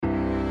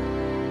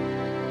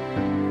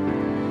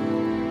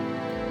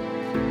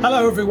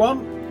Hello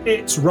everyone,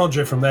 it's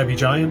Roger from There Be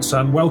Giants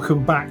and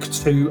welcome back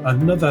to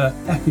another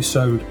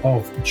episode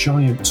of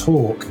Giant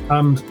Talk.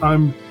 And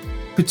I'm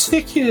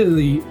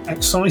particularly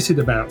excited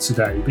about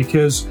today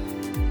because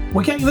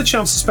we're getting the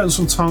chance to spend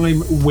some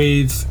time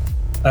with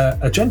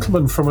a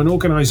gentleman from an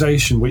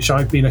organisation which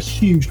I've been a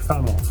huge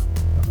fan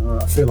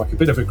of. I feel like a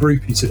bit of a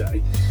groupie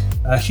today.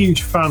 A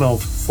huge fan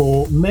of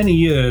for many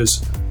years,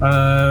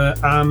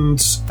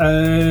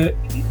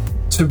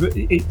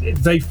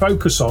 they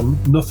focus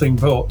on nothing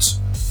but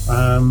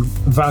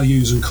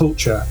values and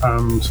culture,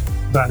 and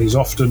that is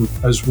often,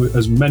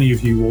 as many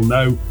of you will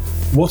know,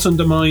 what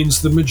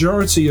undermines the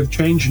majority of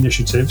change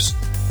initiatives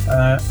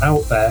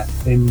out there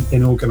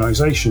in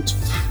organisations.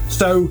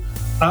 So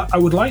I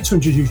would like to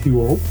introduce you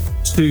all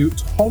to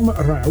Tom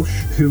Rausch,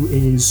 who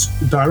is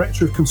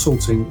Director of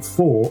Consulting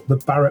for the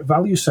Barrett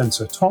Value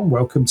Centre. Tom,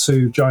 welcome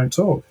to Giant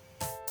Talk.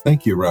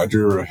 Thank you,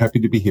 Roger. Happy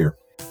to be here.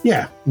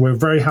 Yeah, we're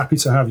very happy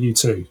to have you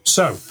too.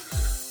 So,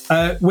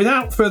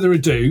 without further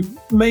ado,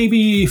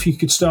 maybe if you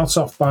could start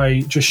off by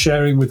just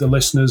sharing with the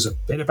listeners a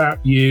bit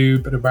about you, a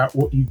bit about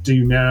what you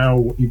do now,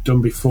 what you've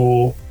done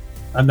before,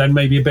 and then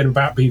maybe a bit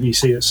about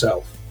BBC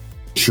itself.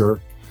 Sure.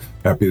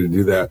 Happy to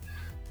do that.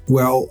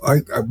 Well,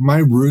 my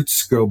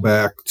roots go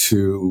back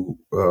to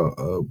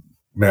a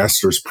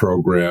master's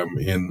program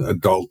in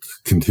adult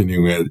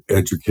continuing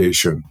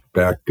education.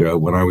 Back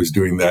when I was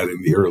doing that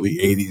in the early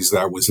 80s,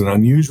 that was an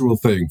unusual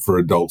thing for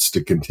adults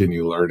to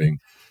continue learning.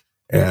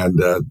 And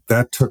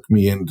that took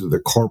me into the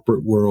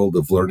corporate world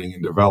of learning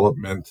and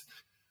development.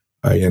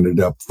 I ended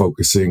up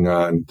focusing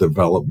on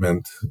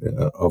development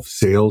of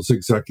sales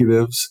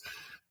executives.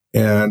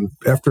 And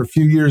after a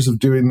few years of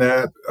doing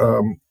that,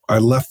 I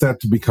left that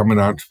to become an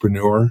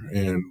entrepreneur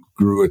and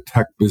grew a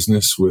tech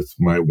business with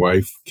my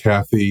wife,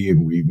 Kathy,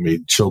 and we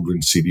made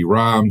children's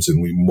CD-ROMs,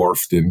 and we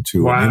morphed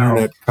into an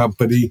internet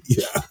company.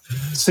 Yeah,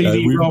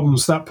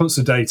 CD-ROMs, that puts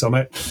a date on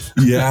it.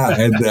 Yeah,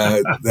 and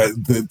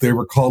they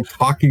were called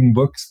talking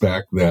books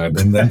back then,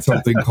 and then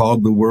something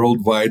called the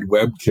World Wide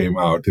Web came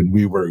out, and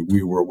we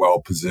were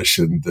well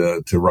positioned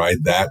to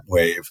ride that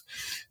wave,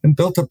 and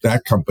built up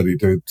that company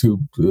to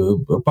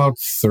about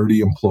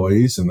 30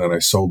 employees, and then I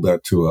sold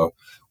that to a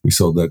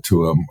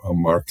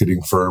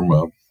marketing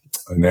firm,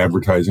 an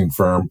advertising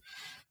firm.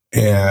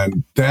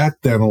 And that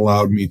then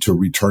allowed me to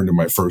return to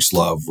my first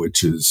love,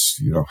 which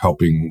is,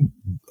 helping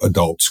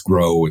adults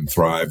grow and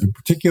thrive, and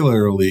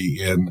particularly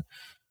in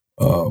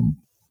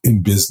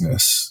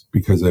business,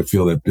 because I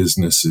feel that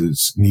business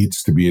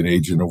needs to be an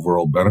agent of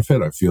world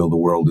benefit. I feel the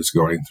world is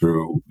going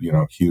through,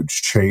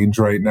 huge change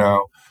right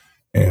now.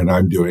 And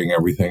I'm doing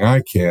everything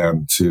I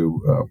can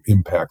to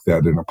impact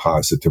that in a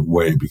positive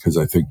way, because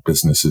I think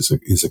business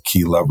is a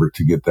key lever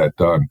to get that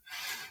done.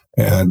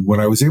 And when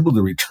I was able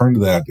to return to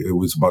that, it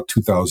was about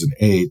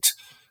 2008.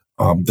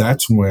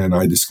 That's when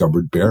I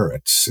discovered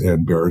Barrett's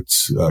and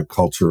Barrett's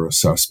culture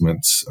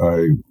assessments.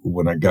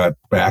 When I got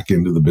back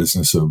into the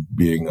business of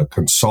being a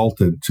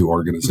consultant to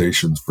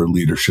organizations for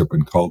leadership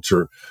and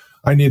culture,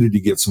 I needed to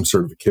get some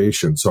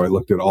certification. So I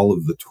looked at all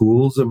of the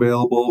tools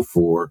available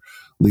for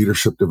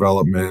leadership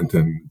development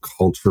and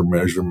culture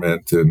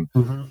measurement. And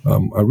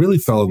I really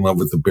fell in love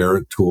with the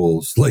Barrett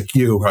tools. Like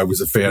you, I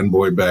was a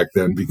fanboy back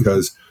then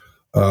because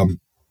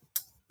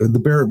the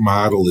Barrett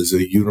model is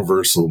a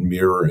universal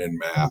mirror and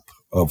map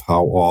of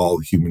how all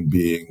human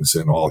beings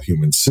and all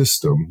human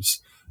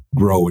systems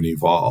grow and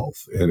evolve.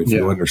 And if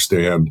you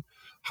understand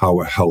how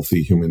a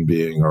healthy human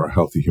being or a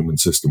healthy human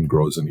system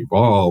grows and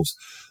evolves,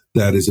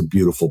 that is a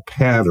beautiful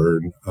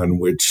pattern on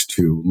which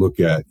to look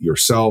at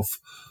yourself,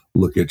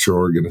 look at your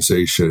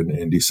organization,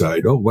 and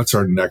decide, what's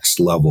our next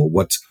level?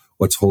 What's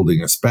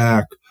holding us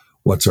back?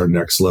 What's our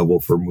next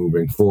level for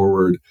moving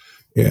forward?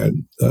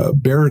 And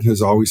Barrett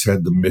has always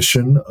had the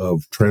mission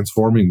of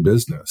transforming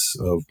business,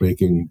 of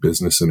making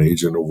business an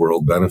agent of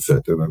world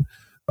benefit. And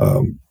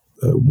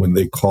when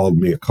they called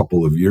me a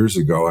couple of years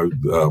ago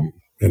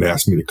and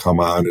asked me to come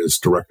on as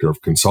director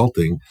of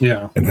consulting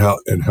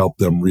and help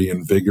them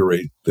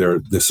reinvigorate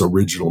this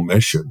original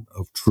mission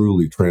of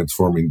truly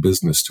transforming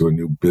business to a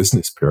new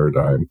business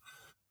paradigm,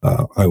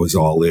 I was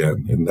all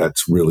in. And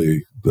that's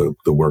really the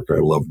work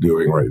I love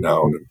doing right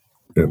now and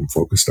am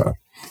focused on.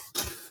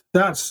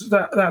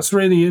 That's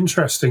really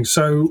interesting.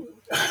 So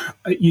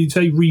you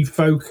say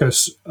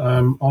refocus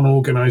on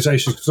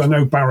organizations, because I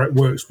know Barrett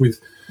works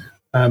with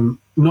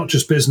not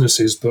just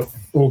businesses, but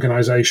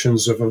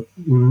organizations of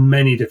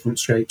many different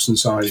shapes and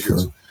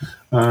sizes.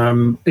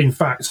 Sure. In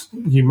fact,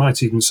 you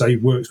might even say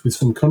works with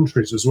some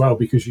countries as well,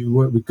 because you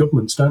work with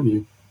governments, don't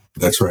you?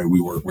 That's right.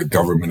 We work with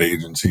government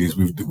agencies.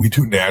 We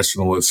do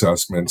national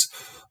assessments.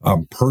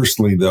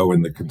 Personally, though,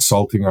 in the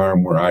consulting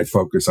arm where I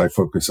focus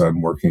on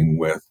working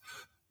with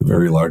the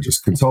very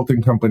largest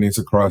consulting companies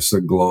across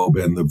the globe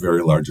and the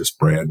very largest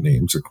brand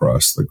names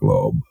across the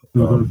globe.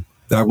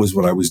 That was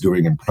what I was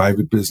doing in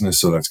private business.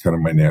 So that's kind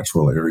of my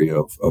natural area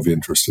of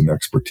interest and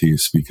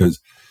expertise, because,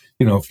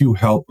 if you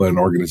help an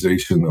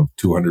organization of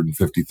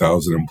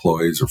 250,000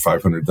 employees or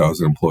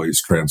 500,000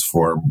 employees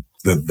transform,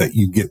 that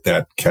you get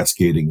that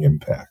cascading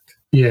impact.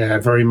 Yeah,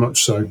 very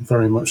much so.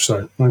 Very much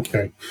so.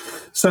 Okay.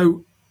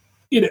 So,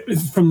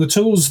 from the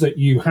tools that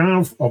you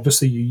have,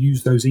 obviously you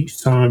use those each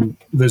time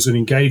there's an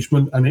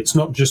engagement, and it's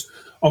not just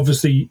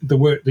obviously the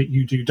work that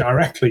you do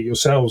directly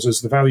yourselves as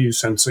the value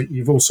center.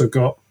 You've also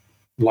got,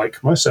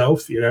 like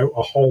myself, a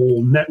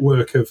whole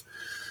network of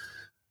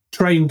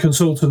trained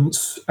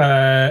consultants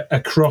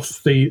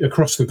across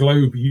the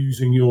globe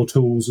using your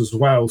tools as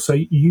well. So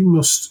you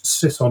must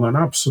sit on an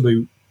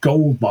absolute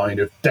goldmine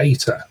of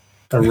data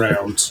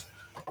around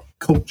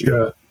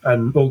culture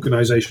and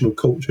organizational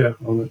culture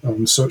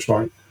and such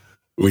like.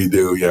 We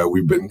do, yeah.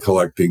 We've been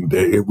collecting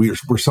data.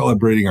 We're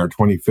celebrating our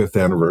 25th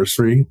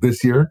anniversary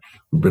this year.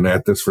 We've been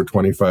at this for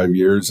 25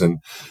 years, and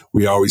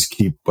we always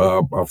keep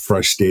a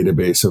fresh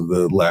database of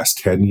the last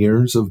 10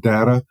 years of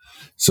data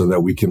so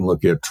that we can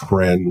look at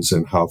trends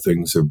and how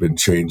things have been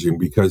changing.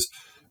 Because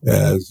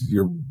as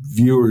your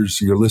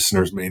viewers, your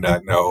listeners may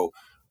not know,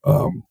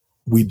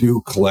 we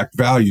do collect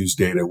values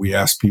data. We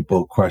ask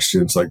people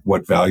questions like,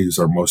 what values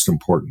are most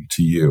important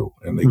to you?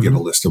 And they get a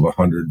list of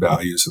 100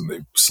 values and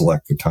they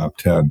select the top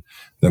 10.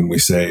 Then we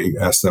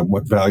ask them,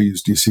 what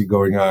values do you see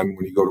going on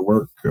when you go to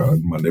work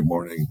on Monday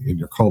morning in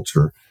your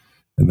culture?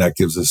 And that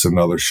gives us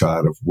another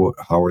shot of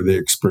how are they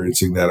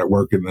experiencing that at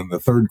work? And then the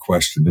third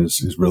question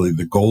is really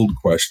the gold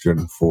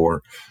question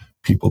for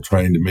people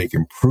trying to make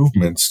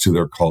improvements to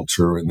their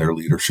culture and their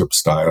leadership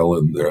style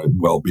and their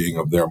well-being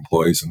of their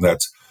employees. And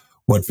that's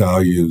what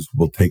values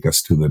will take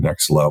us to the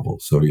next level.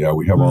 So yeah,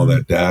 we have all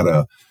that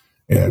data.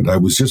 And I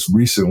was just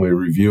recently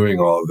reviewing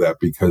all of that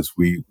because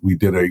we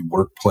did a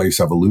workplace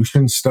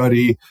evolution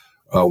study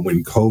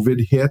when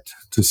COVID hit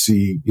to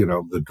see,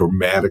 the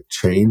dramatic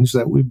change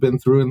that we've been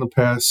through in the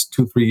past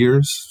 2-3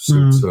 years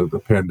since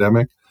the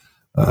pandemic.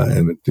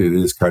 And it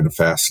is kind of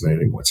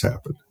fascinating what's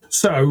happened.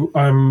 So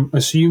I'm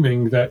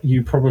assuming that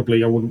you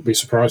probably, I wouldn't be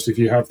surprised if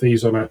you have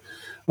these on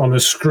a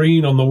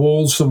screen on the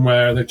wall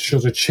somewhere that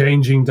shows it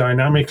changing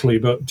dynamically.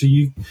 But do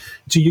you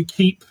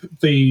keep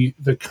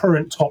the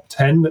current top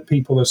 10 that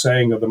people are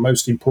saying are the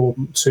most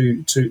important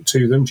to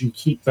them? Do you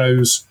keep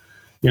those,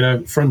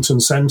 front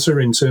and center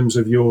in terms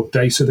of your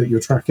data that you're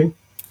tracking?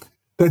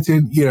 That's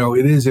it.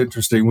 It is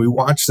interesting. We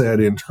watch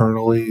that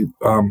internally.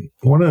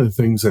 One of the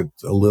things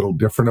that's a little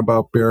different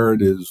about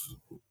Barrett is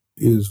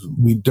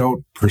we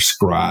don't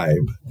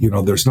prescribe,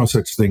 there's no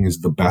such thing as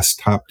the best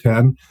top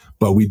 10,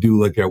 but we do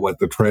look at what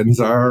the trends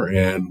are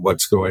and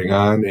what's going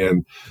on.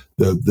 And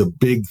the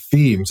big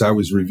themes, I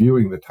was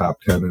reviewing the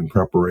top 10 in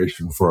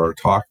preparation for our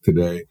talk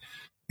today.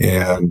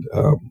 And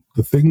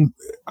the thing,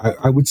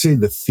 I would say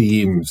the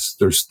themes,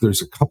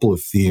 there's a couple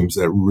of themes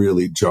that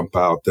really jump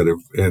out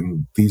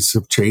and these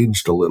have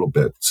changed a little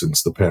bit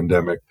since the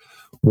pandemic.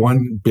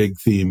 One big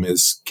theme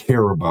is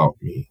care about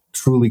me.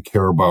 Truly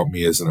care about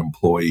me as an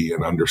employee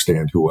and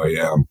understand who I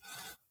am.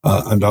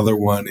 Another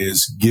one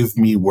is give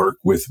me work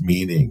with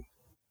meaning,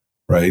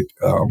 right?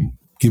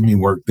 Give me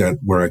work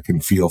where I can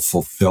feel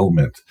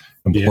fulfillment.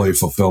 Employee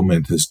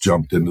fulfillment has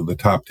jumped into the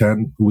top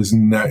 10.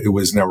 It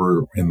was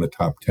never in the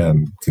top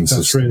 10 consistently.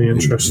 That's really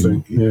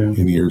interesting.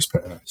 In years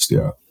past.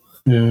 Yeah.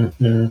 Yeah.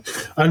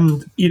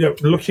 And,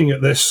 looking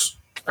at this,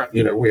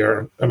 we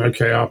are an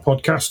OKR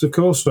podcast, of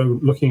course. So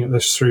looking at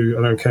this through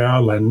an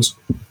OKR lens,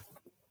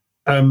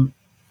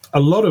 a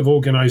lot of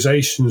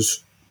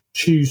organizations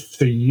choose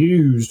to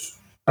use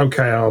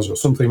OKRs or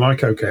something like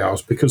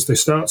OKRs because they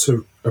start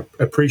to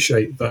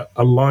appreciate that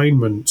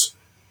alignment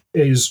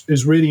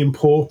is really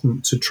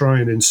important to try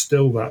and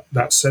instill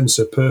that sense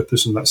of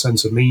purpose and that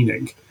sense of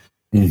meaning.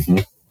 Mm-hmm.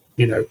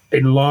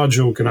 In large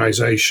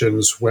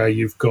organizations where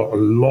you've got a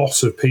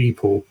lot of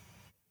people,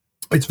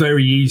 it's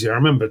very easy. I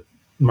remember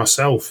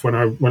myself when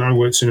I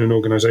worked in an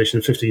organization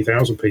of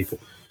 15,000 people,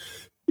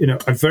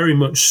 I very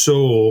much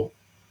saw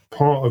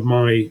part of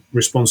my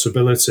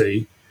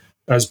responsibility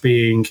as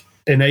being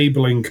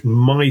enabling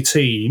my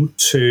team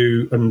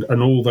to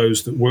and all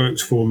those that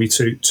worked for me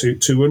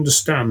to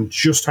understand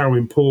just how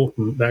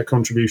important their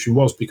contribution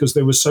was, because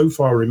they were so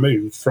far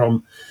removed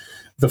from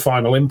the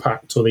final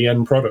impact or the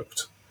end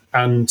product.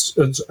 And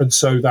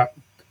so that,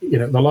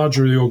 the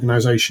larger the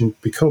organization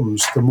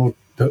becomes, the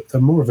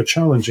more of a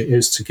challenge it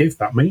is to give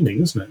that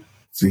meaning, isn't it?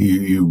 So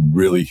you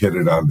really hit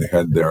it on the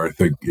head there. I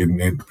think,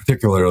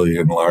 particularly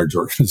in large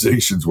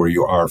organizations where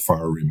you are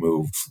far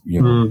removed,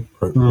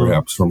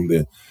 perhaps from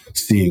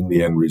seeing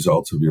the end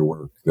results of your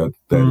work, that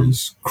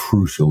is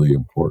crucially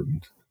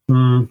important.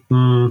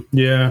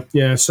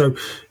 Yeah. So,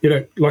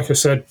 like I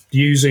said,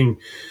 using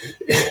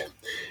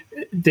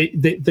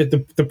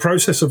the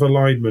process of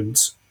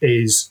alignment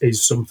is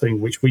something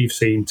which we've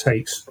seen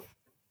takes.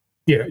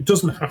 It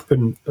doesn't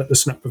happen at the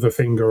snap of a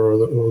finger or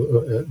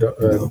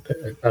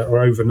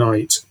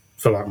overnight,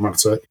 for that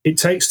matter. It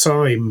takes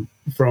time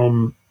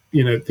from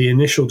the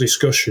initial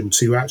discussion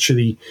to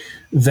actually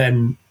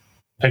then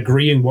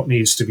agreeing what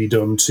needs to be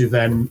done to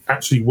then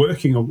actually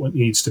working on what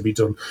needs to be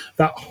done.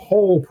 That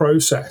whole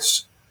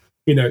process,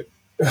 and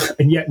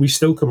yet we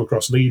still come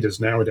across leaders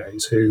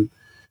nowadays who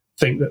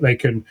think that they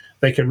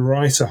can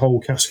write a whole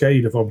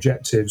cascade of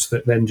objectives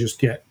that then just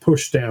get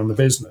pushed down the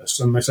business,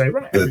 and they say,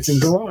 right,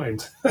 everything's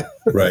aligned.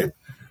 Right.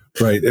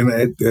 Right.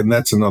 And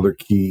that's another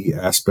key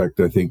aspect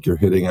I think you're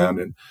hitting on.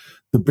 And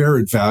the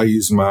Barrett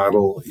values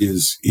model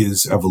is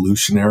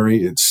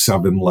evolutionary. It's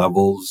 7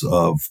 levels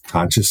of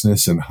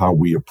consciousness and how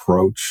we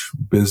approach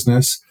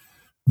business.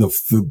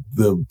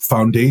 The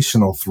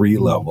foundational 3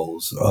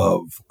 levels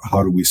of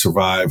how do we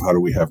survive, how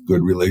do we have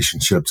good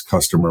relationships,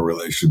 customer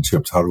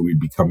relationships, how do we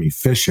become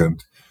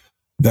efficient,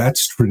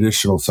 that's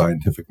traditional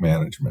scientific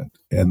management.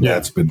 And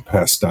that's been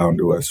passed down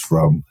to us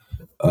from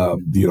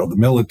the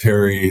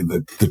military,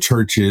 the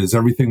churches,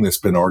 everything that's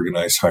been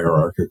organized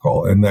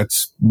hierarchical. And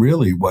that's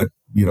really what,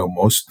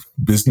 most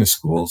business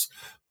schools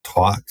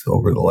taught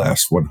over the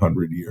last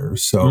 100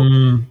 years.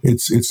 So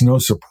it's no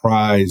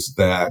surprise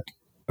that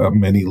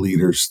many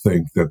leaders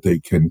think that they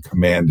can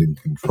command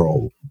and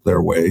control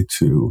their way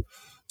to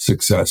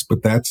success.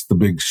 But that's the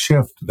big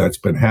shift that's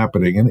been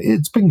happening. And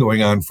it's been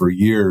going on for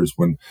years.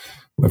 When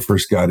I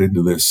first got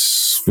into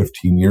this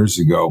 15 years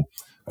ago,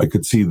 I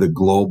could see the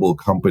global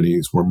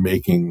companies were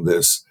making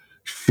this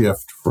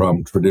shift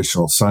from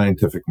traditional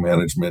scientific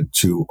management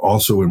to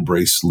also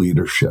embrace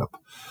leadership,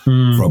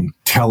 from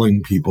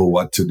telling people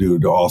what to do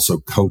to also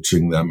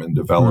coaching them and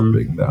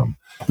developing them.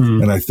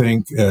 And I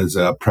think as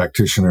a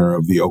practitioner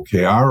of the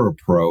OKR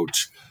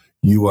approach,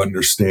 you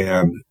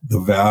understand the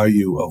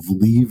value of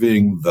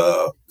leaving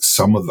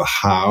some of the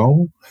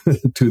how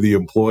to the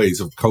employees,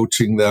 of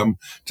coaching them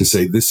to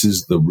say, this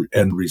is the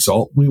end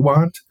result we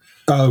want.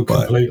 Oh,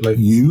 completely. But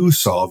you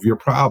solve your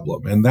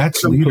problem. And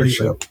that's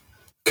leadership.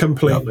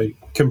 Completely.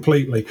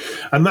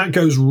 And that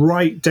goes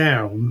right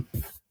down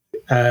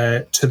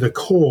to the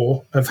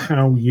core of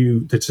how to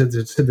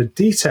the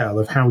detail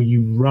of how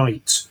you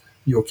write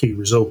your key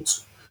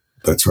results.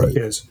 That's right.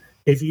 Because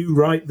if you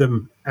write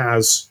them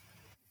as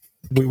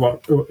we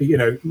want,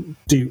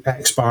 do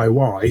X by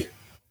Y,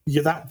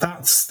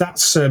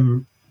 that's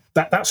an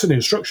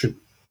instruction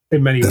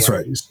in many ways.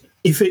 Right.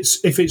 If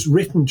it's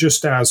written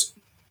just as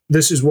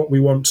this is what we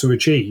want to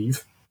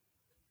achieve,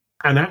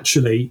 and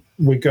actually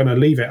we're going to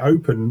leave it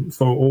open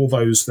for all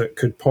those that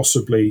could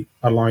possibly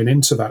align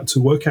into that to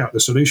work out the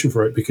solution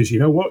for it, because you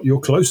know what, you're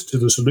closer to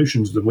the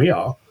solutions than we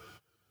are.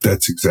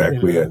 That's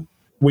exactly it.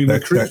 We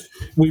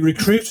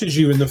recruited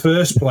you in the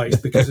first place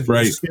because of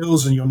your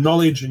skills and your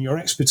knowledge and your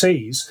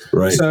expertise.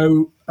 Right.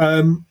 So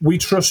we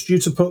trust you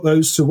to put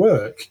those to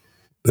work.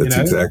 That's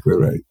exactly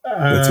right.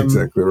 That's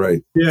exactly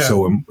right. Yeah.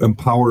 So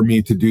empower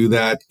me to do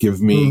that.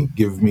 Give me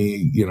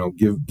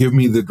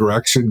the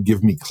direction.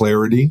 Give me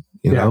clarity.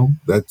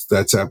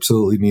 That's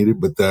absolutely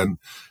needed. But then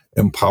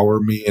empower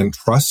me and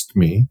trust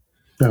me,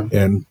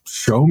 and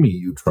show me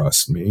you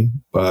trust me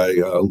by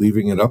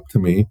leaving it up to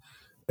me.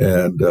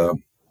 And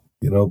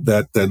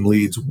that then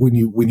leads when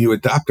you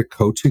adopt a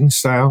coaching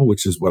style,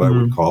 which is what I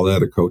would call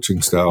that, a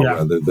coaching style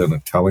rather than a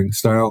telling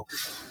style.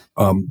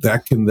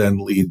 That can then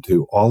lead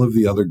to all of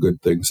the other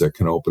good things that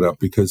can open up.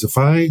 Because if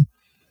I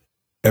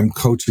am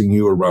coaching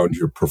you around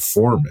your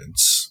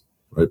performance,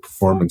 right,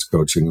 performance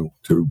coaching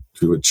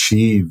to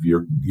achieve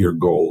your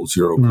goals,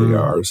 your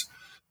OKRs,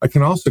 I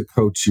can also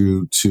coach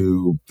you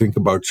to think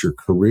about your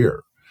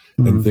career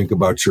and think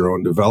about your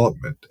own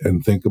development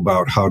and think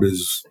about how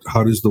does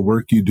the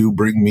work you do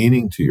bring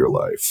meaning to your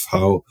life?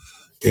 How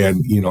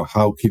can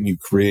you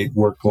create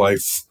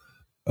work-life,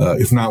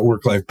 if not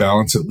work-life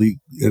balance, at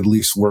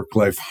least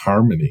work-life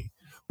harmony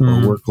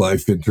or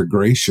work-life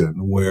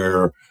integration,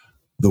 where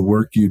the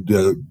work you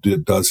do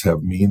does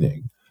have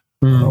meaning.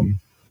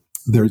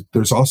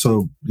 There's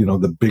also,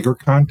 the bigger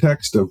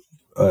context of,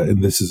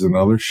 and this is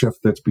another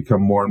shift that's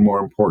become more and more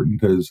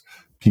important as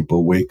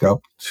people wake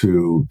up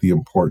to the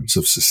importance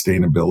of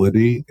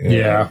sustainability.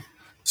 And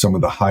some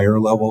of the higher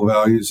level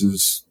values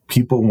is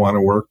people want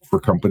to work for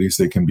companies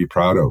they can be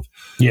proud of.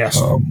 Yes.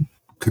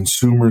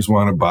 Consumers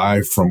want to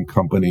buy from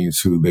companies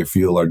who they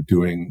feel are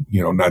doing,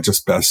 not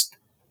just best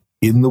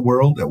in the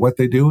world at what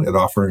they do, at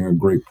offering a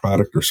great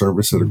product or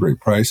service at a great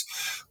price,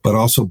 but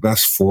also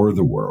best for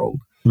the world.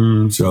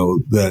 So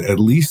that at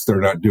least they're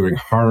not doing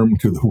harm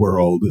to the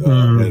world,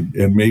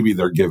 and maybe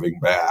they're giving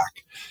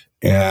back.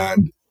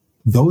 And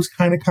those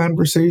kind of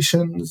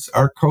conversations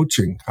are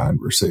coaching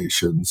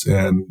conversations.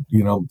 And,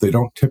 they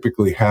don't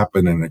typically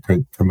happen in a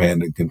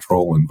command and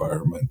control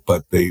environment,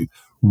 but they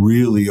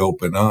really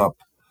open up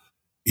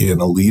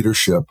in a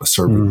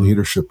servant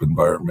leadership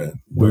environment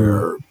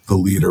where the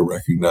leader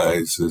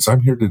recognizes,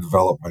 I'm here to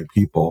develop my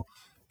people.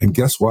 And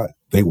guess what?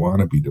 They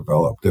want to be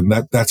developed. And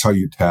that's how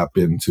you tap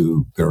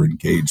into their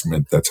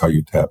engagement. That's how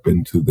you tap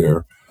into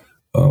their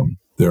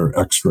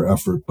extra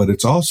effort. But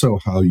it's also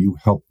how you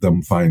help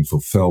them find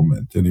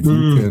fulfillment.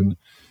 And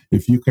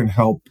if you can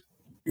help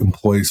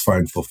employees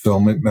find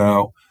fulfillment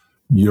now,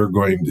 you're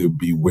going to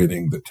be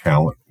winning the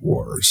talent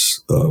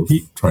wars of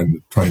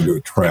trying to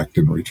attract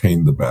and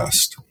retain the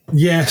best.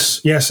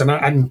 Yes, and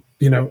I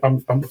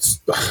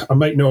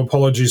make no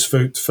apologies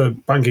for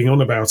banging on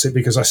about it,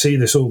 because I see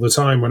this all the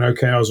time when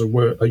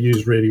OKRs are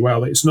used really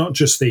well. It's not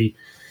just the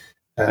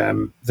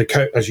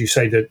as you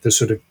say, the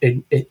sort of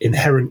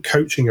inherent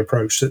coaching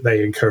approach that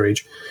they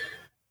encourage.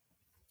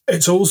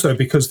 It's also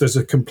because there's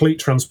a complete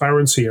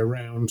transparency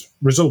around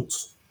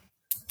results.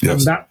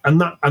 Yes.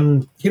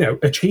 And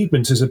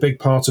achievement is a big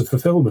part of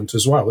fulfillment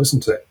as well,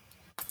 isn't it?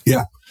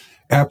 Yeah,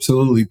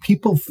 absolutely.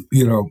 People,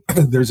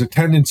 there's a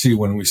tendency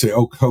when we say,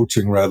 oh,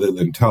 coaching rather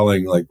than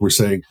telling, like we're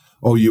saying,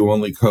 oh, you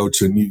only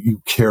coach and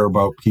you care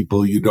about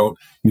people. You don't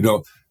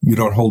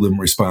hold them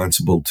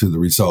responsible to the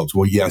results.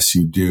 Well, yes,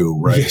 you do.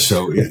 Right. Yes.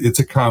 So it's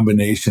a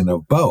combination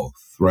of both,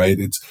 right?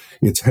 It's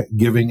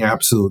giving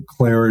absolute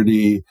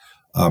clarity,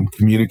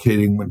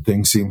 communicating when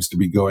things seems to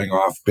be going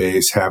off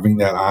base, having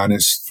that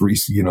honest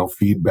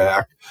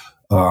feedback,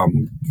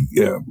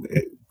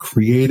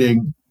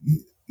 creating,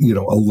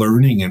 a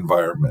learning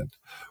environment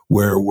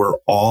where we're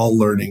all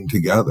learning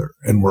together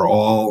and we're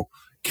all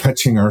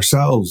catching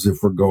ourselves if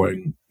we're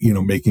going,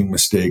 making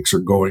mistakes or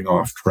going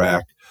off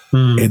track,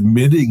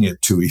 admitting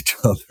it to each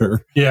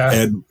other,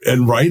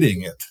 and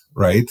writing it,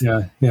 right?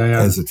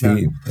 As a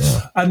team.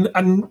 Yeah.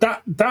 And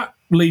that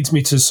leads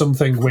me to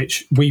something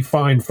which we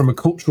find from a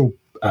cultural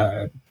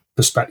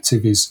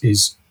perspective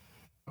is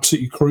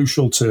absolutely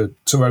crucial to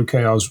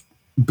OKRs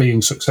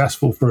being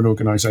successful for an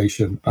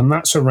organization, and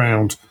that's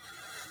around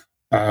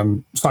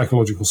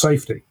psychological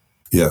safety.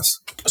 Yes.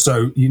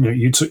 So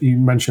you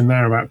mentioned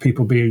there about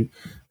people being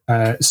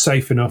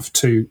safe enough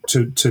to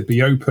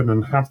be open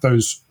and have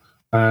those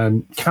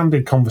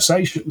candid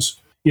conversations.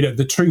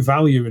 The true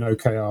value in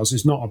OKRs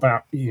is not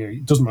about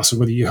it doesn't matter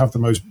whether you have the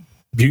most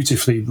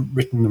beautifully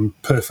written and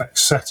perfect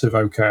set of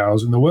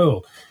OKRs in the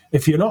world.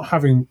 If you're not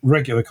having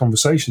regular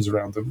conversations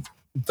around them,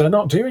 they're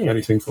not doing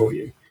anything for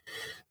you.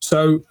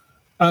 So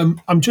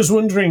I'm just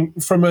wondering,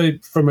 from a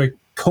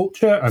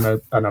culture and a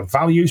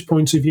values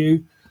point of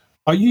view,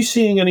 are you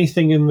seeing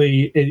anything in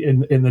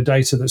the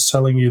data that's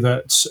telling you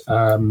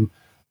that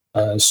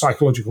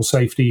psychological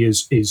safety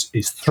is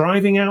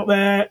thriving out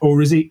there,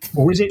 or is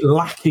it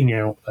lacking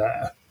out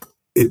there?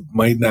 It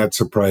might not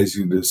surprise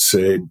you to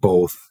say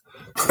both.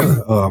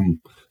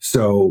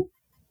 So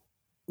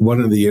one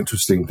of the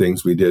interesting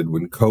things we did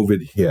when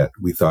COVID hit,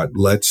 we thought,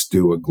 let's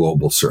do a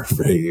global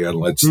survey and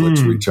let's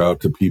reach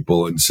out to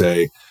people and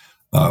say,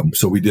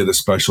 so we did a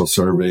special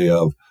survey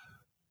of,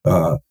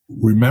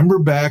 remember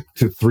back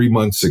to 3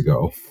 months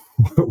ago,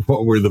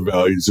 what were the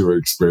values you were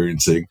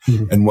experiencing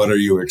and what are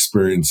you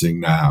experiencing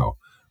now?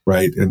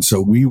 Right. And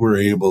so we were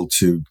able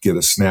to get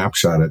a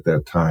snapshot at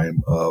that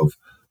time of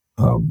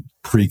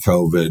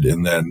pre-COVID,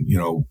 and then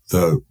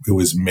it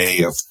was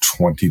May of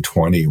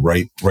 2020,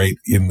 right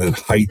in the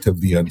height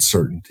of the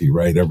uncertainty,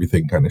 right?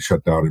 Everything kind of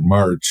shut down in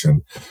March,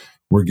 and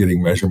we're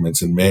getting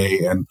measurements in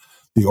May. And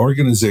the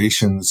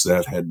organizations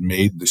that had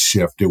made the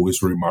shift, it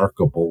was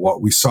remarkable.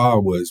 What we saw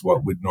was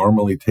what would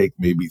normally take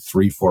maybe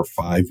 3, 4,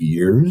 5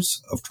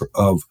 years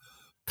of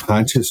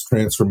conscious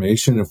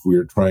transformation if we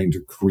were trying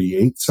to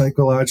create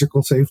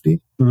psychological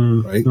safety,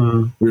 right?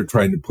 We were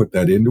trying to put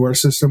that into our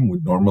system,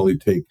 would normally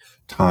take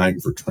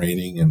time for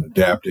training and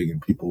adapting and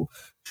people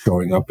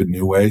showing up in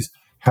new ways.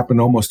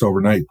 Happened almost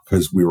overnight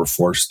because we were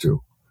forced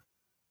to.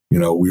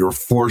 We were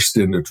forced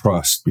into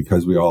trust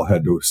because we all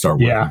had to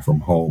start working from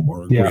home,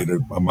 or a great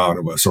amount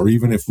of us, or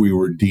even if we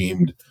were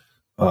deemed,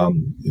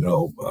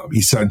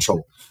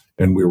 essential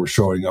and we were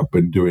showing up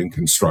and doing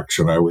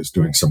construction. I was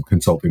doing some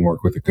consulting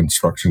work with a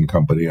construction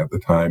company at the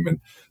time,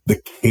 and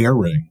the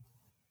caring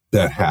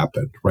that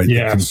happened, right?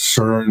 The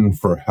concern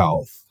for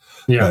health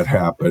that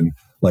happened,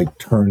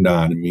 turned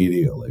on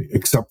immediately,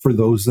 except for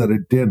those that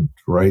it didn't,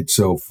 right?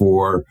 So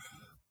for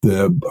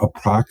the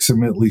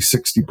approximately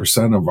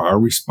 60% of our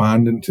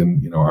respondent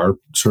and, our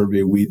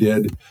survey we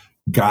did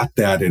got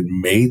that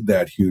and made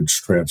that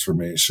huge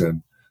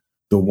transformation.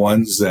 The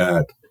ones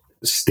that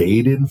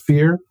stayed in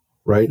fear,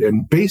 right?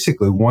 And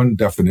basically one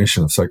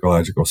definition of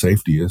psychological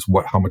safety is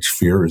how much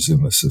fear is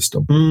in the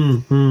system.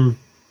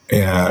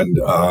 And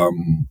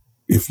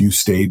if you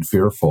stayed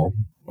fearful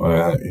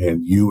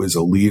and you as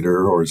a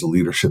leader or as a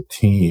leadership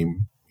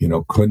team,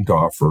 couldn't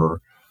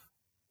offer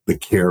the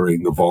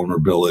caring, the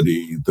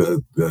vulnerability,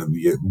 the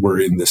we're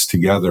in this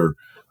together,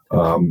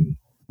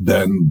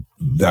 then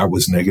that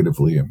was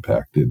negatively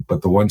impacted.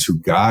 But the ones who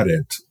got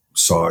it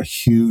saw a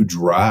huge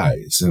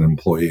rise in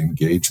employee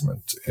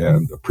engagement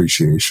and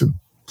appreciation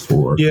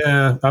for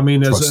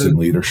trust in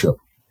leadership.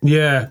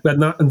 Yeah,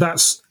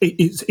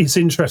 it's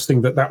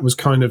interesting that was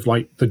kind of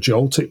like the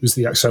jolt. It was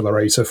the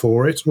accelerator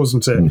for it,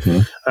 wasn't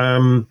it?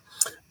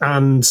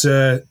 As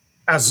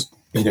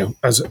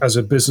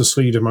a business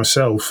leader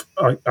myself,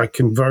 I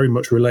can very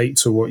much relate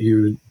to what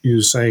you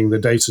were saying. The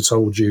data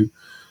told you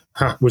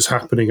was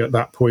happening at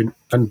that point,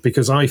 and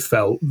because I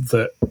felt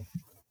that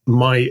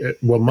my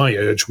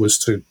urge was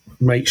to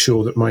make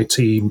sure that my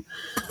team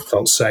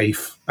felt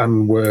safe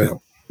and were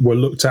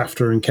looked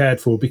after and cared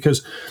for,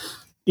 because.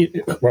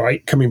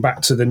 Right, coming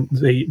back to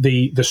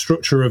the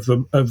structure of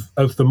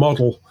the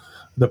model,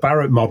 the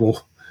Barrett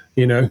model,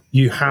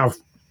 you have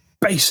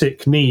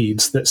basic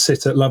needs that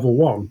sit at level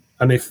 1,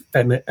 and if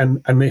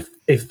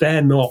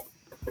they're not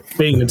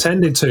being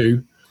attended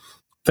to,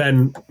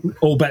 then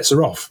all bets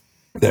are off.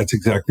 That's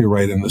exactly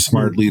right, and the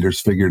smart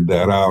leaders figured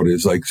that out.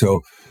 Is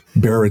so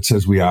Barrett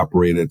says we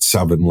operate at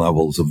 7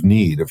 levels of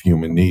need, of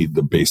human need: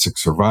 the basic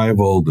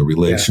survival, the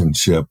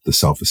relationship, the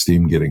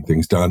self-esteem, getting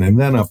things done, and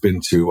then up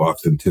into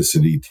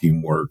authenticity,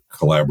 teamwork,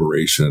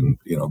 collaboration,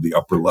 the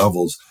upper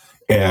levels.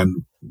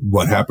 And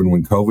what happened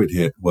when COVID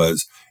hit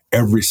was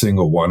every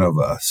single one of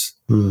us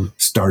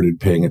started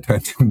paying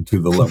attention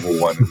to the level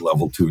 1 and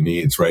level 2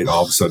 needs, right?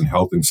 All of a sudden,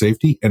 health and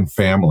safety and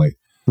family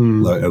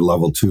at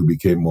level 2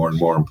 became more and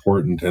more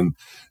important. And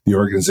the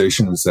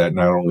organizations that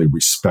not only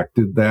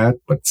respected that,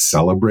 but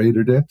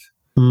celebrated it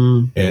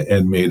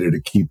and made it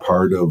a key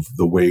part of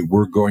the way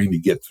we're going to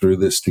get through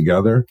this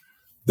together,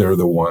 they're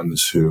the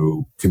ones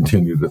who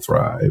continue to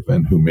thrive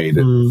and who made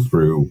it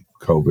through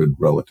COVID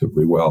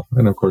relatively well.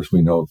 And of course,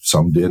 we know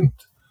some didn't.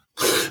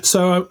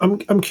 So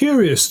I'm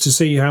curious to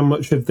see how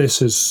much of this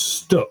has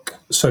stuck,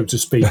 so to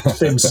speak,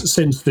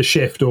 since the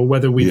shift, or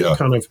whether we've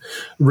kind of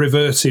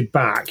reverted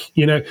back.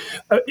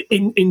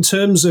 In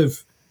terms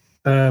of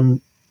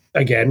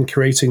again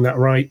creating that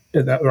right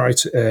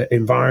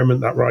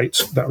environment, that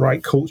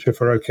right culture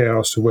for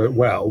OKRs to work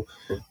well.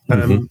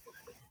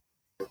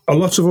 A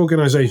lot of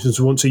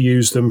organisations want to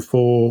use them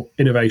for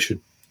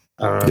innovation.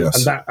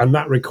 And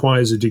that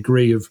requires a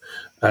degree of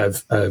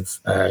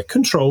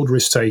controlled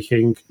risk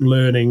taking,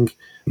 learning,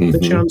 the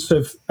chance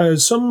of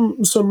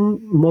some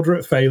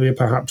moderate failure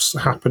perhaps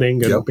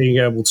happening, and being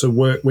able to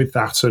work with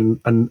that and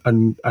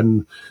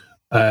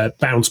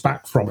bounce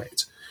back from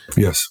it.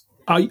 Yes.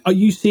 Are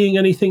you seeing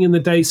anything in the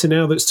data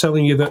now that's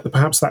telling you that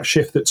perhaps that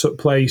shift that took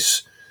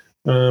place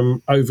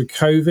over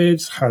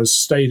COVID has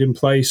stayed in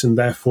place, and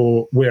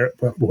therefore we're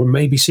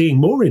maybe seeing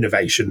more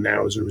innovation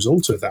now as a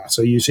result of that?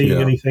 Are you seeing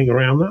anything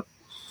around that?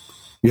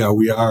 Yeah,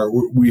 we are.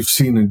 We've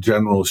seen a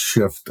general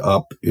shift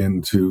up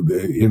into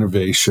the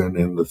innovation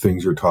and the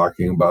things you're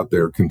talking about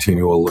there: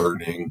 continual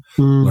learning,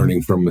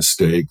 learning from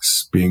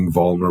mistakes, being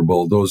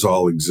vulnerable. Those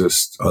all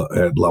exist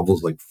at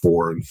levels like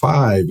 4 and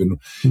 5.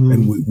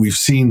 And we've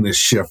seen this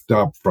shift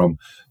up from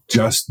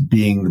just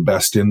being the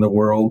best in the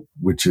world,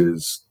 which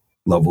is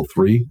level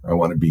 3. I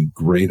want to be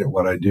great at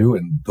what I do.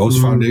 And those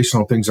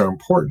foundational things are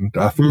important,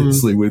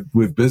 obviously,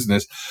 with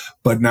business.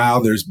 But now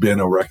there's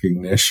been a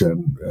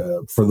recognition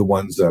for the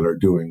ones that are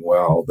doing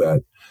well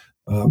that,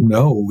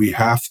 no, we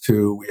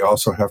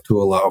also have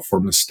to allow for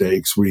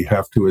mistakes. We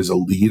have to, as a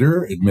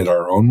leader, admit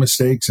our own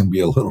mistakes and be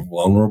a little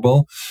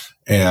vulnerable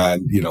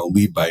and,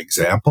 lead by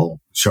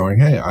example, showing,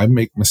 hey, I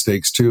make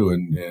mistakes too.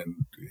 And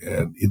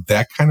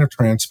that kind of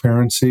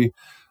transparency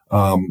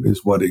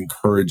is what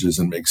encourages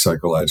and makes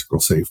psychological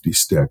safety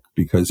stick.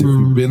 Because if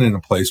you've been in a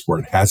place where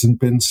it hasn't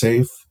been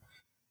safe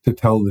to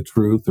tell the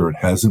truth, or it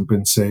hasn't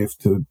been safe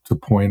to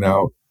point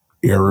out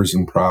errors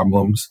and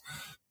problems,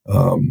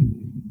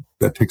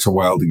 that takes a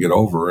while to get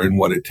over. And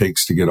what it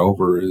takes to get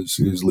over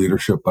is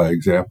leadership by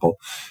example.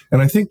 And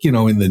I think, in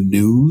the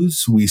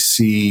news,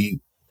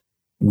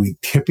 we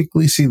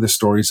typically see the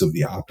stories of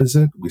the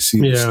opposite. We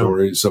see the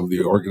stories of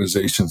the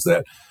organizations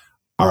that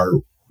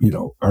are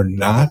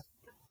not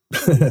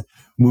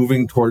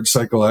moving towards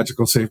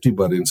psychological safety,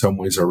 but in some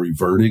ways are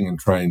reverting and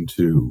trying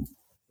to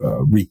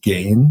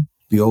regain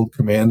the old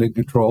command and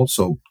control.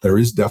 So there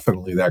is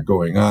definitely that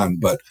going on.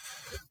 But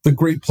the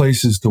great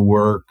places to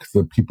work,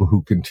 the people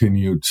who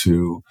continue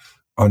to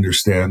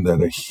understand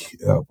that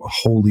a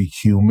wholly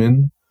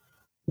human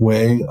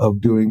way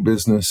of doing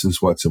business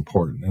is what's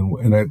important.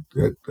 And I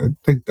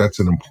think that's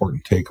an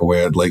important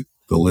takeaway I'd like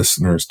the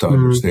listeners to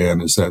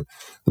understand, is that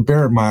the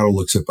Barrett model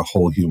looks at the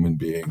whole human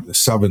being, the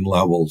 7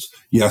 levels.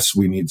 Yes,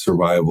 we need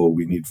survival,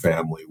 we need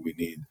family, we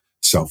need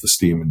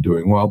self-esteem and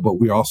doing well,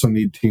 but we also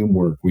need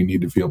teamwork. We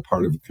need to feel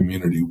part of a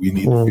community. We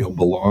need to feel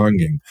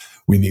belonging.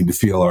 We need to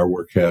feel our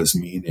work has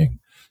meaning.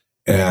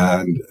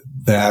 And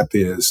that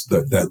is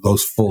that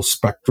those full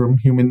spectrum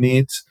human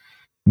needs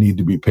need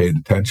to be paid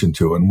attention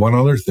to. And one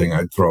other thing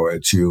I'd throw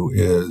at you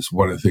is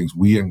one of the things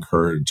we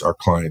encourage our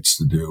clients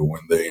to do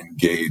when they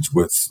engage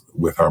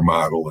with our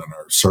model and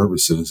our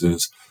services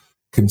is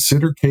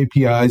consider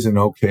KPIs and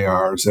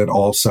OKRs at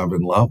all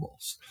 7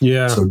 levels.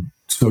 Yeah.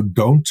 So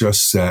don't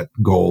just set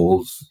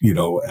goals,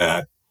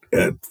 at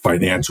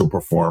financial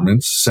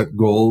performance. Set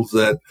goals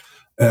at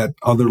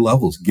other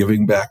levels,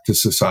 giving back to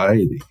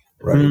society,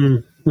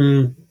 right?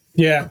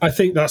 Yeah, I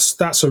think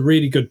that's a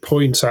really good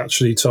point,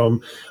 actually,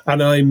 Tom.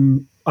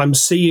 And I'm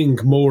seeing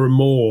more and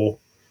more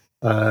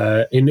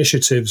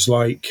initiatives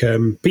like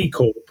B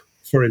Corp,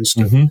 for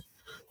instance,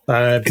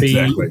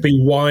 be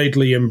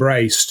widely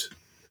embraced.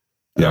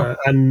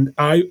 And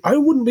I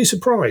wouldn't be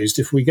surprised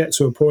if we get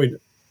to a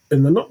point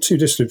in the not too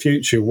distant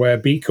future where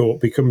B Corp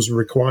becomes a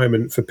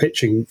requirement for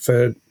pitching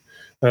for,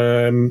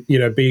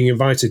 being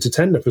invited to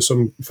tender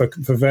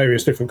for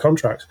various different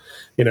contracts.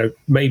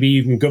 Maybe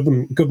even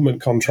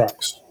government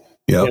contracts.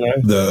 Yeah,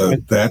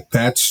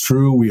 that's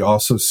true. We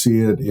also see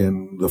it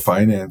in the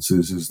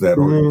finances. Is that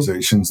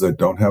organizations that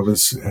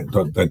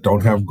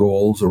don't have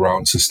goals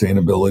around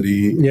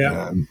sustainability,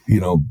 and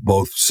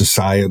both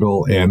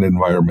societal and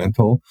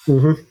environmental,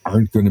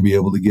 aren't going to be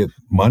able to get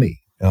money.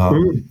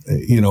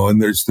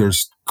 And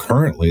there's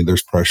currently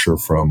pressure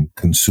from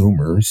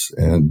consumers,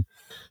 and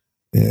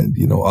and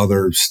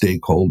other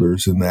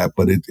stakeholders in that.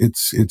 But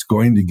it's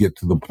going to get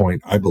to the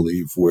point, I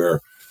believe,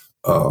 where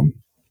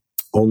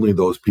only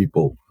those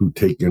people who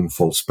take in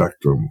full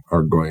spectrum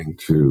are going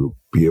to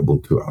be able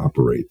to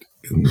operate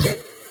in the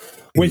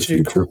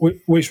future.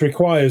 Which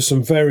requires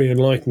some very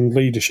enlightened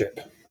leadership,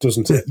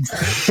 doesn't it?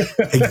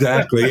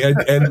 Exactly.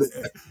 And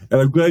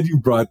I'm glad you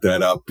brought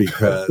that up,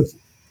 because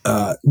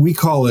we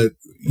call it,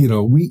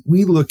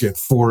 we look at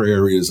 4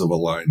 areas of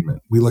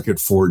alignment. We look at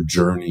 4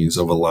 journeys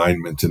of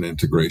alignment and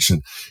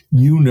integration.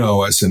 You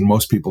know us, and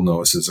most people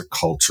know us as a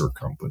culture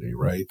company,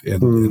 right?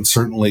 And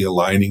certainly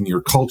aligning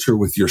your culture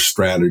with your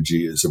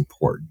strategy is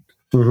important.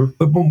 Mm-hmm.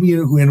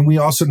 But we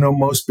also know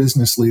most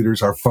business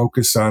leaders are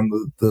focused on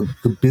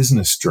the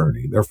business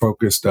journey. They're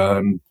focused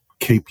on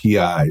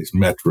KPIs,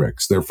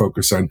 metrics. They're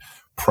focused on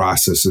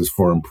processes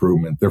for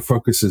improvement. Their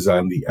focus is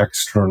on the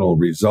external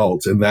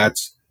results, and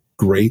that's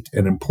great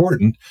and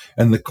important.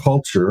 And the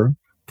culture,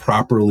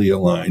 properly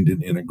aligned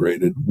and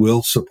integrated,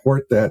 will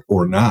support that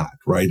or not,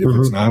 right? If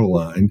it's not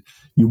aligned,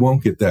 you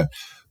won't get that.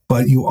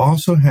 But you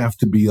also have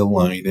to be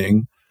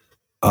aligning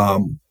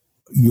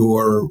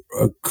your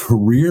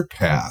career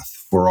path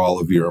for all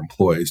of your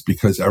employees,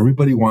 because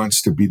everybody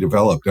wants to be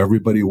developed.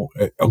 Everybody,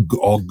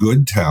 all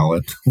good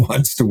talent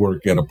wants to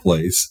work at a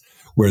place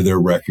where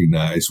they're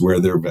recognized, where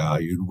they're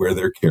valued, where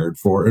they're cared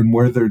for, and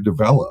where they're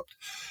developed.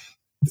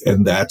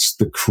 And that's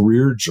the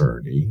career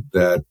journey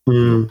that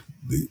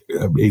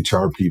the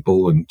HR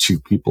people and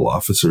chief people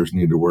officers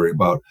need to worry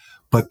about.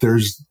 But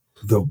there's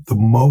the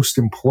most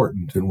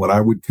important, and what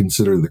I would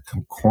consider the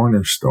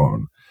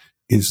cornerstone,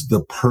 is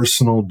the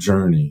personal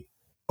journey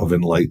of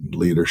enlightened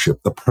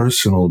leadership, the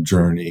personal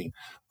journey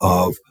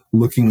of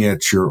looking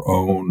at your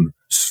own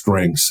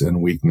strengths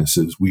and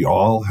weaknesses. We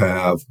all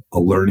have a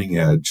learning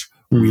edge.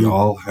 We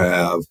all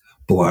have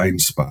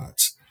blind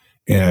spots.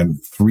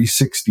 And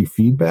 360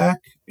 feedback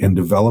and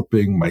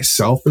developing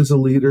myself as a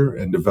leader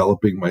and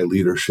developing my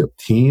leadership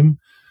team,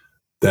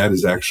 that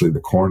is actually the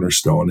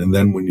cornerstone. And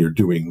then when you're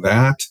doing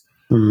that,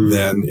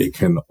 then it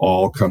can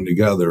all come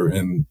together.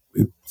 And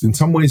in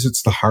some ways,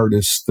 it's the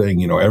hardest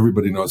thing.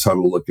 Everybody knows how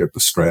to look at the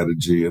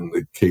strategy and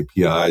the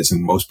KPIs,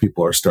 and most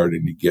people are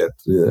starting to get,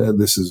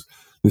 this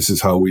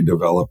is how we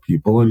develop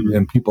people,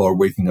 and people are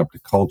waking up to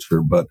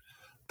culture. But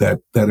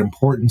that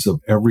importance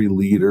of every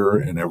leader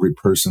and every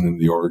person in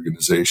the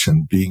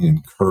organization being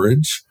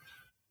encouraged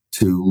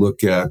to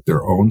look at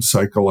their own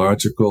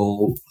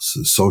psychological,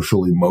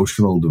 social,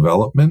 emotional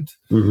development,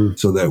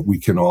 so that we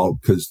can all,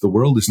 because the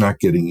world is not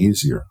getting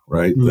easier,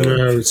 right? No,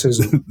 it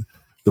isn't.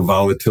 The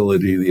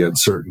volatility, the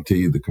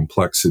uncertainty, the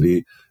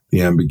complexity,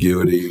 the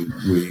ambiguity,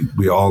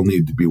 we all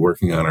need to be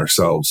working on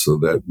ourselves so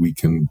that we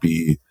can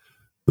be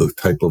the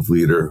type of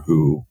leader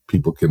who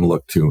people can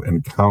look to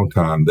and count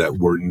on, that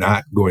we're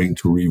not going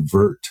to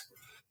revert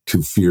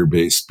to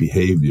fear-based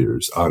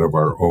behaviors out of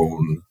our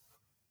own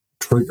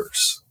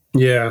triggers.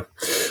 Yeah,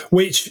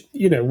 which,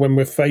 when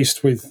we're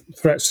faced with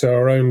threats to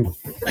our own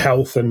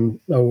health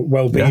and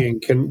well-being,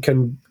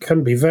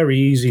 can be very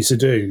easy to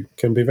do.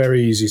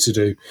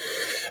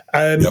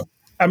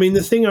 I mean,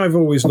 the thing I've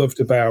always loved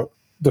about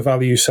the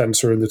Value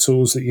Center and the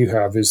tools that you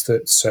have is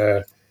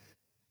that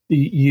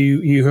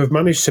you have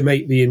managed to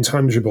make the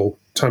intangible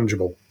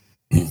tangible.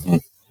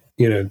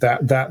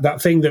 That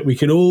thing that we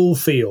can all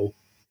feel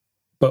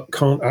but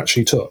can't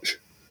actually touch.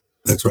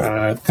 That's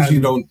right. Because you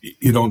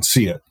don't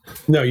see it.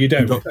 No, you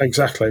don't.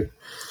 Exactly.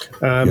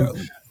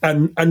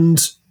 And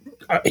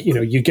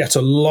you get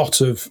a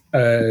lot of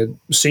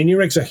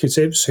senior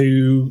executives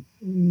who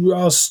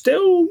are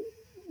still,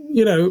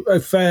 need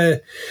a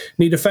fair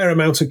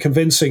amount of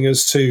convincing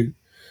as to,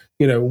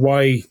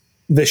 why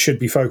this should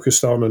be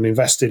focused on and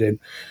invested in.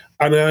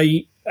 And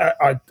I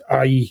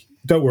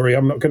don't worry,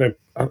 I'm not going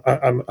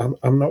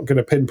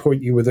to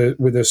pinpoint you with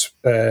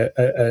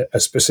a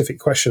specific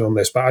question on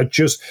this, but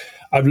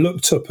I've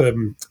looked up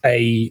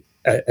a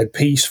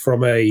piece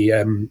from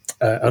an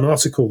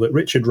article that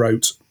Richard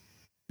wrote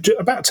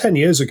about 10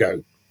 years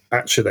ago,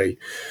 actually,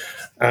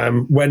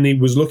 when he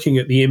was looking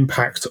at the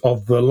impact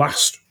of the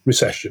last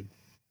recession.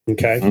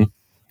 Okay.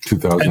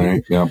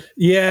 2008,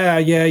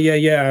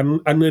 yeah.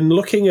 And then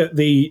looking at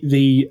the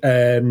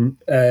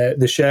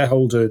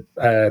shareholder,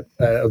 the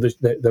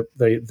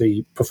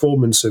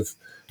performance of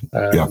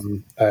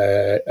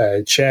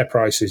share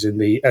prices in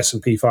the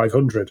S&P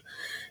 500,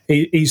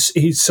 he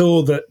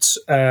saw that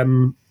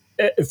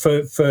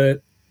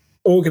for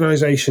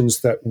organisations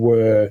that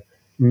were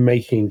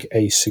making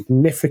a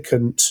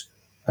significant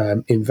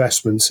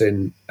investments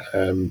in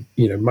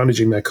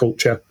managing their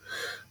culture,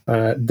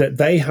 that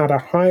they had a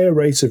higher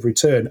rate of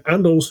return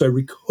and also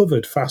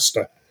recovered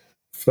faster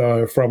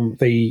from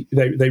they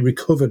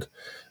recovered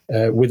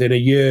within a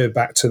year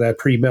back to their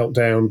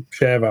pre-meltdown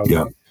share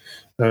value.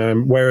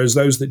 Whereas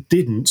those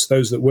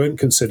that weren't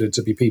considered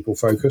to be people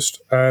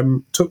focused,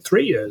 took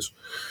 3 years.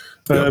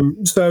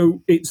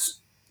 So it's,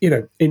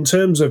 in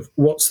terms of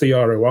what's the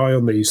ROI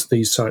on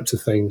these types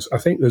of things, I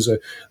think there's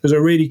a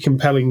really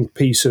compelling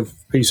piece of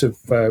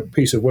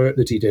work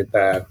that he did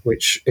there,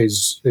 which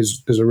is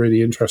a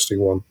really interesting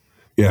one.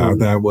 Yeah,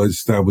 that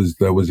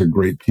was a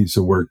great piece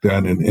of work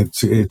done, and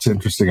it's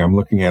interesting. I'm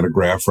looking at a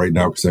graph right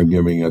now because I'm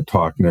giving a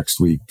talk next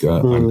week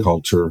on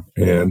culture,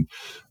 and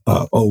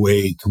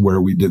 08,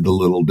 where we did the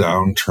little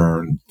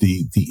downturn,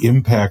 the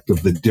impact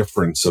of the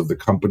difference of the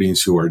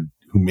companies who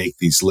make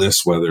these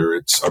lists, whether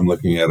it's, I'm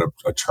looking at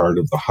a chart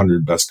of the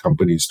 100 best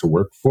companies to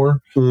work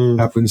for,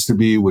 happens to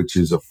be, which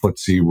is a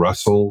FTSE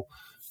Russell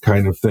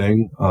kind of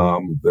thing.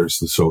 There's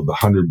the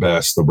 100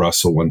 best, the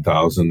Russell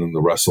 1000, and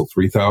the Russell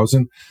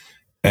 3000.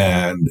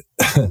 And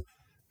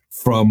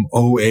from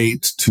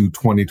 08 to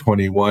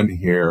 2021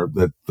 here,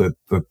 the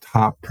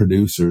top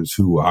producers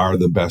who are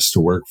the best to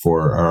work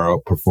for are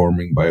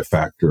outperforming by a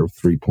factor of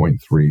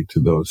 3.3 to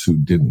those who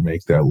didn't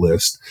make that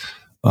list.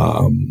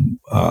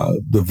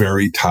 The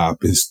very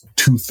top is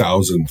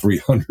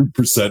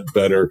 2,300%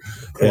 better.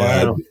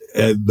 Wow.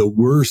 And the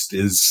worst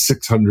is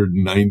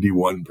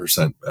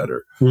 691%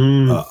 better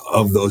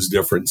of those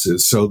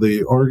differences. So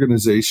the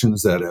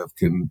organizations that have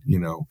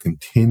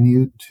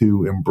continued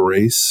to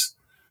embrace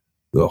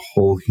the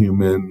whole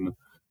human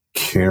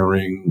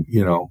caring,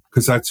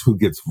 because that's who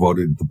gets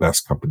voted the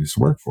best companies to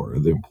work for, are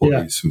the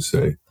employees who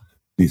say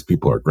these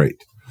people are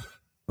great.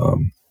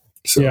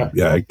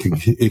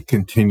 It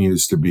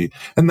continues to be.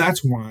 And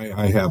that's why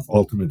I have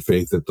ultimate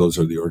faith that those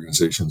are the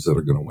organizations that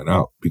are going to win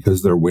out,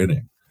 because they're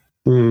winning.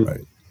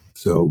 Right.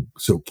 So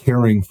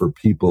caring for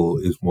people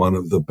is one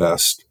of the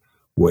best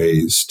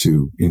ways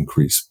to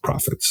increase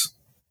profits.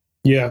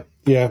 Yeah,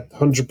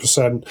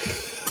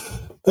 100%.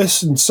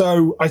 Listen,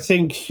 so I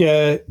think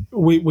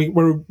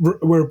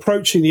we're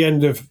approaching the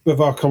end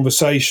of our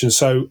conversation.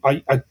 So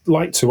I'd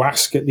like to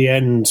ask at the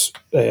end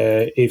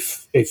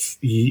if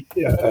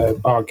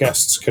our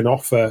guests can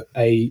offer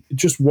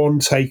just one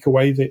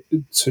takeaway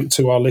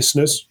to our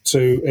listeners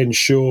to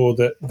ensure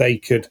that they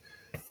could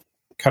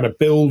kind of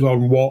build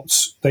on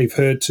what they've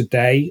heard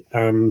today.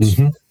 And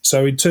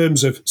so in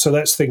terms of,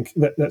 let's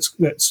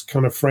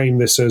kind of frame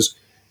this as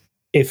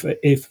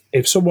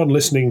if someone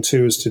listening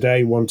to us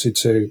today wanted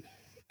to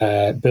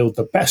build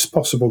the best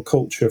possible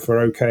culture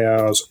for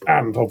OKRs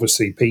and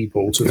obviously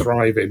people to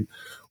thrive in,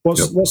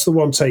 what's the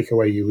one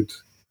takeaway you would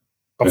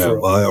offer?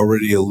 Well, I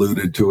already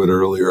alluded to it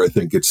earlier. I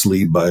think it's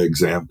lead by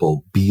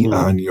example. Be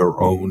on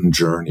your own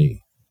journey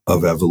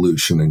of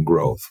evolution and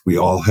growth. We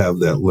all have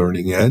that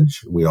learning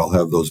edge. We all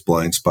have those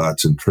blind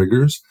spots and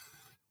triggers.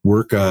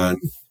 Work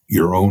on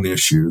your own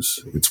issues.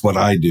 It's what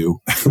I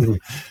do.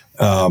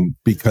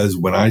 Because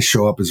when I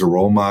show up as a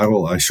role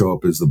model, I show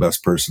up as the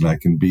best person I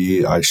can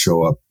be. I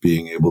show up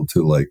being able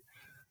to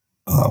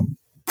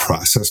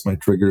process my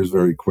triggers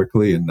very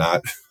quickly and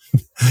not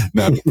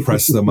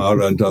press them out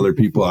onto other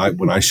people.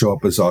 When I show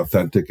up as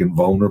authentic and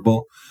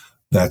vulnerable,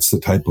 that's the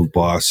type of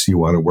boss you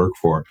want to work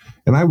for.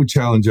 And I would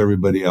challenge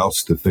everybody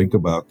else to think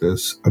about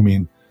this. I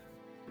mean,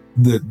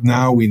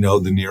 now we know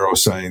the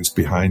neuroscience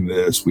behind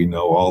this. We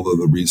know all of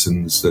the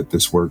reasons that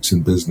this works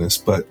in business,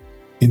 but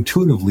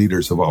intuitive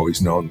leaders have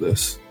always known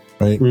this,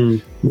 right?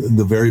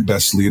 The very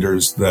best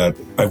leaders that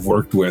I've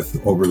worked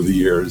with over the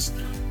years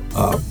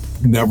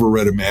never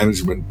read a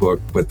management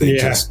book, but they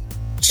just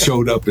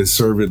showed up as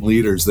servant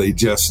leaders. They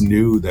just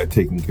knew that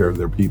taking care of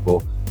their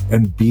people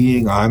and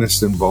being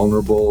honest and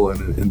vulnerable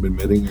and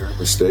admitting your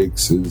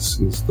mistakes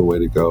is the way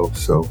to go.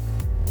 So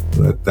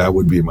that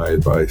would be my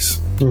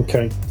advice.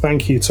 Okay.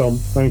 Thank you, Tom.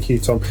 And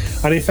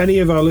if any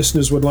of our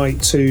listeners would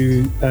like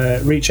to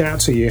reach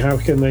out to you, how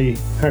can they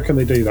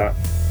do that?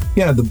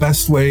 Yeah, the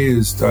best way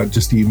is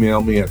just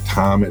email me at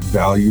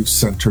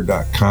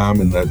tom@valuecenter.com,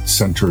 and that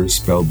center is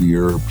spelled the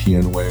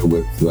European way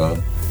with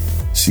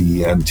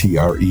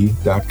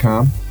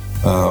centre.com.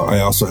 I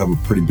also have a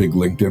pretty big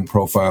LinkedIn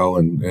profile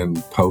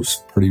and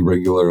post pretty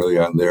regularly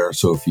on there.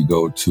 So if you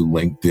go to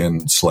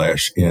LinkedIn/n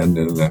and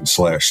then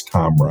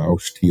 /Tom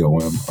Rausch,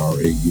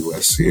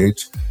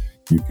 TOMRAUSCH,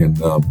 you can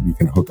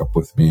hook up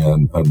with me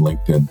on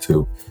LinkedIn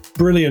too.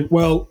 Brilliant.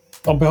 Well,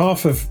 on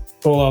behalf of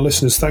all our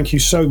listeners, thank you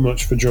so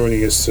much for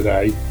joining us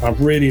today.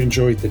 I've really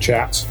enjoyed the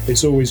chat.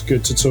 It's always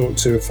good to talk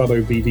to a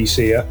fellow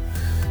BDCer.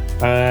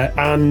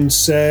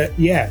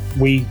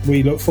 We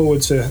look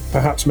forward to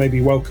perhaps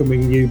maybe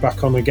welcoming you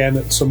back on again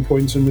at some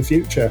point in the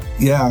future.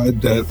 Yeah,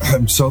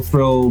 I'm so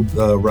thrilled,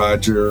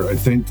 Roger. I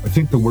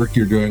think the work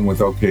you're doing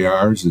with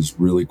OKRs is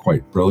really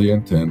quite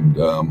brilliant, and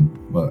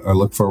I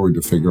look forward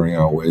to figuring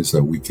out ways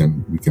that we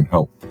can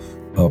help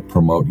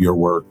promote your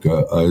work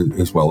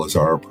as well as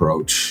our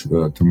approach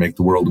to make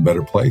the world a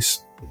better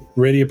place.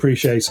 Really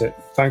appreciate it.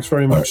 Thanks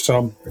very much,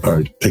 Tom. All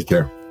right, take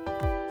care.